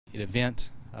An event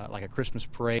like a Christmas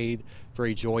parade,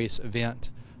 very joyous event,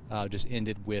 just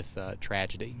ended with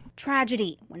tragedy.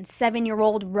 Tragedy when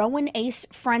 7-year-old Rowan Ace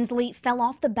Frensley fell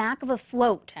off the back of a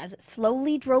float as it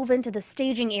slowly drove into the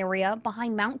staging area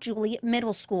behind Mount Juliet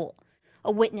Middle School.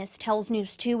 A witness tells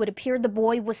News 2 it appeared the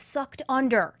boy was sucked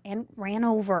under and ran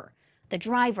over. The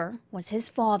driver was his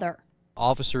father.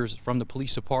 Officers from the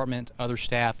police department, other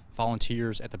staff,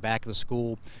 volunteers at the back of the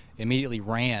school immediately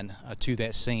ran to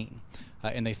that scene.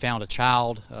 And they found a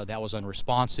child that was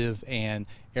unresponsive, and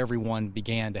everyone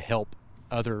began to help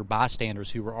other bystanders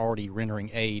who were already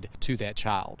rendering aid to that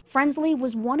child. Frensley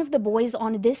was one of the boys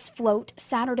on this float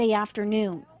Saturday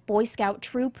afternoon. Boy Scout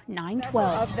Troop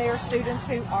 912. Of their students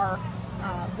who are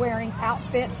wearing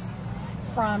outfits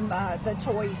from the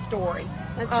Toy Story.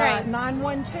 That's right.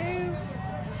 912.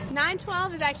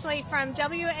 912 is actually from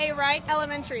W.A. Wright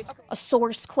Elementary. A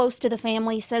source close to the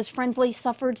family says Frensley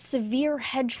suffered severe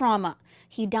head trauma.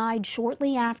 He died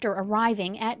shortly after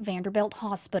arriving at Vanderbilt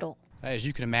Hospital. As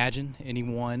you can imagine,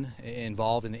 anyone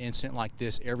involved in an incident like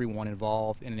this, everyone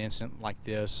involved in an incident like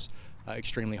this,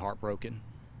 extremely heartbroken.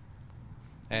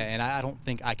 And I don't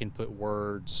think I can put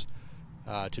words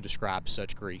to describe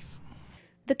such grief.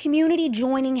 The community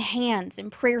joining hands in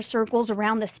prayer circles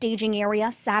around the staging area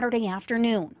Saturday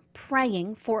afternoon,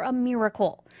 praying for a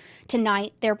miracle.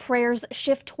 Tonight, their prayers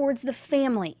shift towards the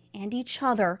family and each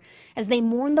other as they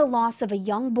mourn the loss of a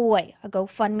young boy, a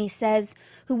GoFundMe says,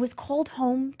 who was called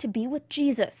home to be with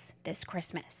Jesus this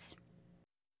Christmas.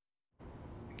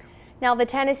 Now, the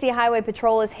Tennessee Highway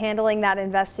Patrol is handling that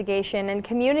investigation, and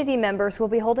community members will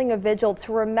be holding a vigil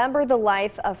to remember the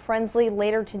life of Frensley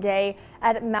later today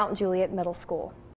at Mount Juliet Middle School.